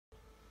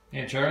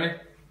Hey Charlie,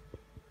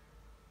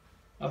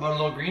 how about a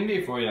little Green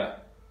Day for you?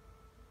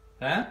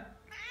 Huh?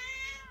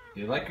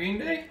 You like Green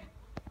Day?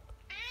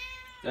 Is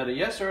that a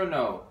yes or a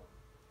no?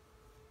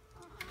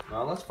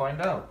 Well, let's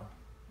find out.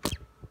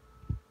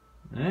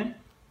 Eh?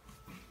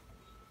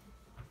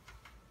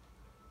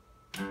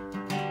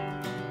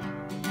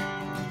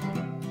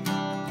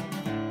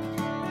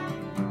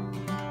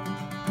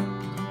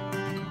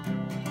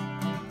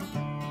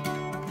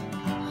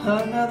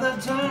 Another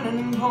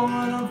turning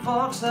point, a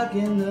fork stuck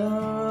in the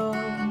road.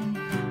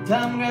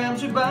 Time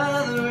grabs you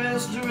by the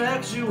wrist,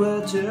 directs you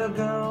where to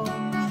go.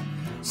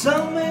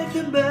 Some make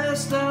the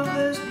best of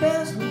this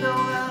best and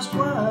don't ask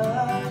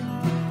why.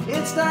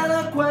 It's not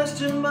a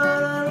question but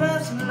a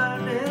lesson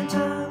learned in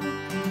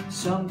time.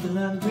 Something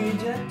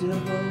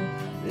unpredictable,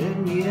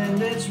 in the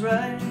end it's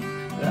right.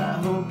 I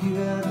hope you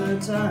had the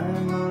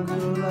time of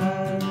your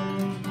life.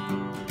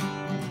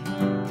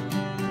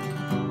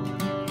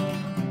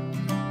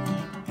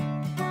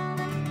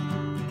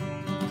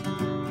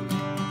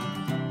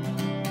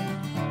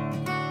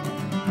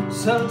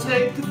 So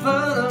take the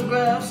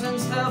photographs and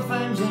still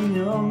frames in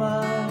your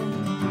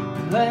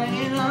mind,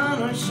 laying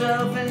on a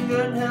shelf in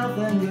good health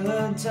and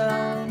good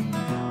time.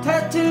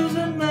 Tattoos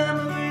and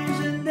memories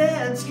and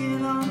dead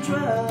skin on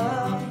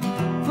trial.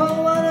 For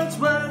what it's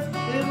worth,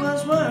 it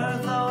was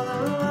worth all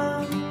the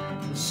while.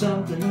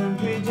 Something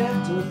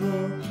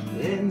unpredictable,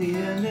 in the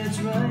end it's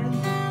right.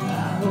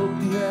 I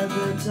hope you had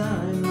the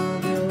time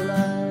of your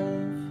life.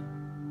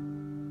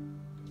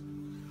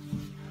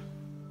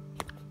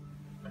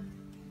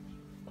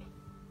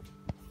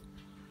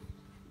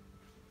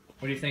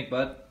 What do you think,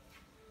 bud?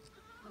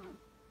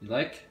 You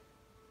like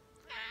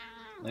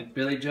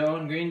Billy Joe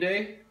and Green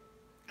Day?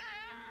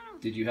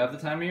 Did you have the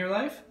time of your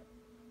life?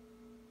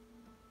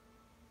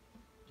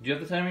 Did you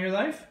have the time of your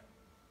life?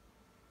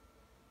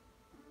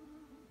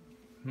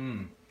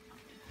 You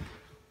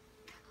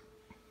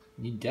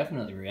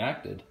definitely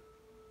reacted.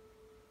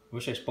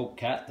 Wish I spoke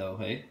cat though,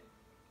 hey?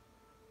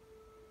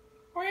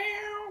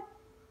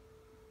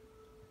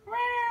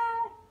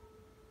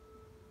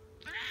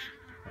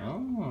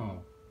 Oh.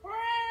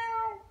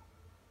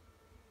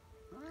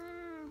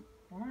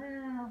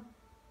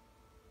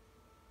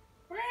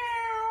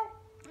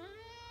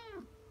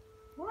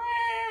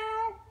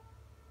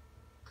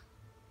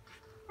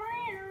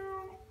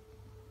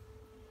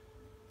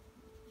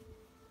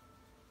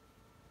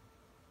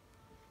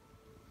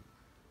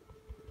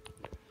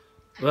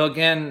 Well,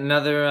 again,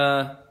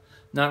 another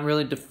not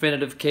really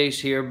definitive case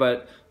here,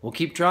 but we'll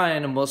keep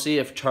trying and we'll see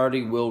if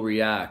Charlie will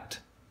react.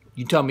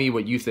 You tell me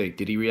what you think.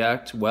 Did he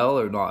react well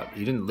or not?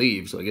 He didn't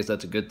leave, so I guess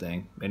that's a good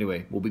thing.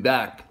 Anyway, we'll be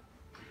back.